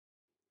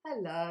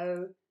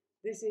Hello,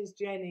 this is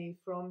Jenny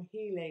from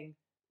Healing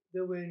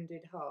the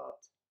Wounded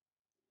Heart.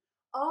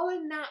 Our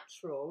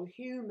natural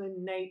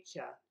human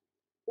nature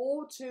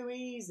all too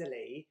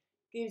easily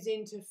gives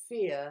into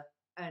fear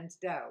and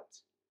doubt,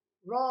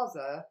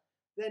 rather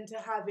than to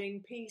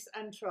having peace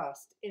and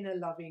trust in a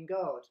loving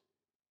God.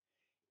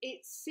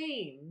 It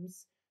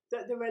seems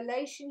that the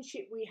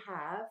relationship we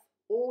have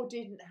or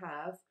didn't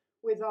have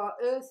with our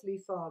earthly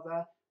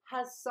father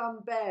has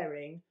some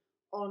bearing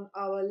on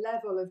our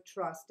level of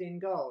trust in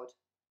God.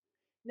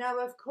 Now,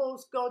 of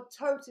course, God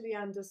totally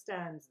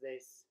understands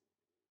this,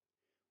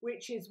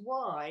 which is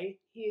why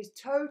he is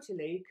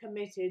totally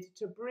committed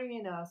to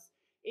bringing us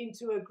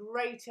into a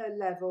greater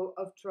level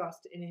of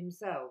trust in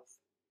himself.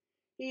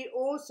 He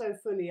also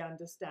fully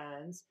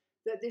understands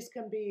that this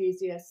can be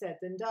easier said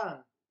than done.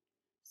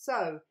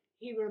 So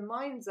he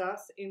reminds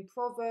us in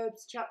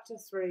Proverbs chapter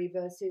 3,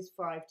 verses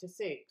 5 to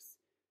 6,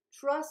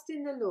 trust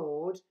in the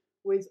Lord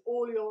with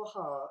all your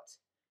heart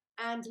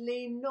and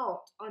lean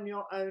not on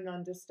your own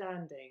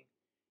understanding.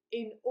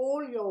 In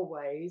all your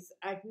ways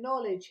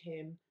acknowledge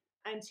him,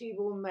 and he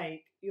will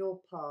make your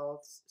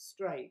paths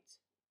straight.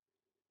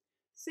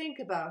 Think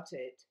about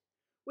it.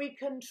 We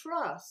can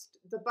trust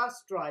the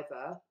bus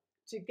driver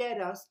to get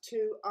us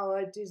to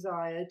our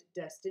desired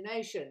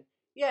destination.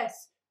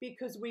 Yes,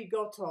 because we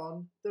got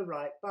on the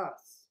right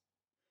bus.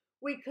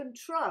 We can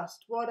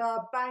trust what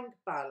our bank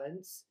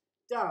balance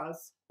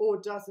does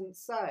or doesn't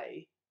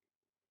say.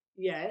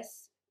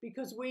 Yes,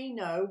 because we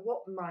know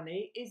what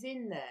money is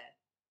in there.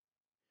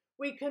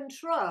 We can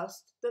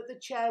trust that the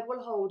chair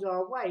will hold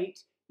our weight,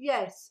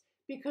 yes,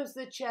 because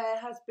the chair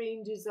has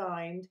been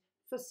designed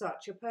for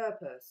such a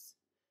purpose.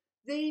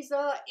 These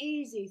are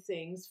easy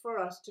things for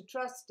us to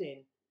trust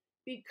in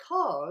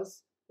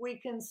because we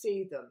can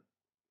see them.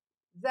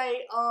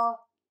 They are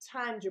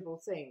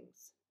tangible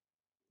things.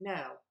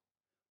 Now,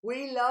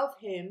 we love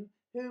him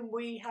whom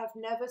we have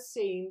never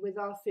seen with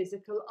our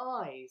physical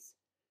eyes,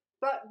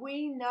 but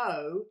we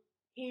know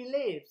he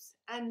lives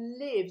and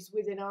lives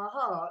within our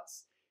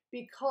hearts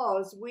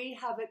because we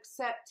have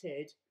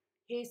accepted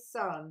his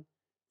Son,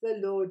 the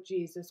Lord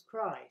Jesus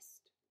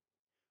Christ.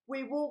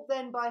 We walk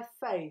then by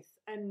faith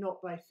and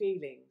not by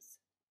feelings.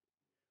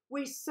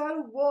 We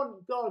so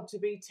want God to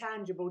be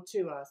tangible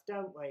to us,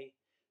 don't we?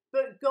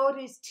 But God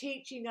is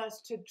teaching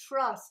us to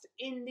trust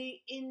in the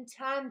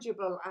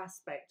intangible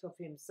aspect of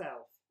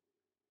himself.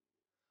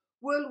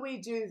 Will we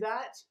do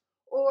that?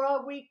 Or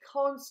are we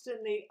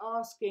constantly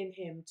asking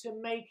him to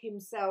make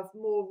himself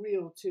more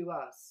real to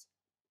us?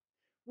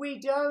 We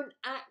don't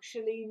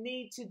actually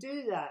need to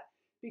do that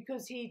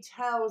because he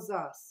tells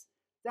us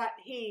that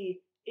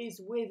he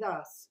is with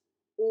us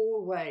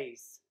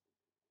always.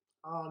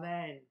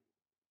 Amen.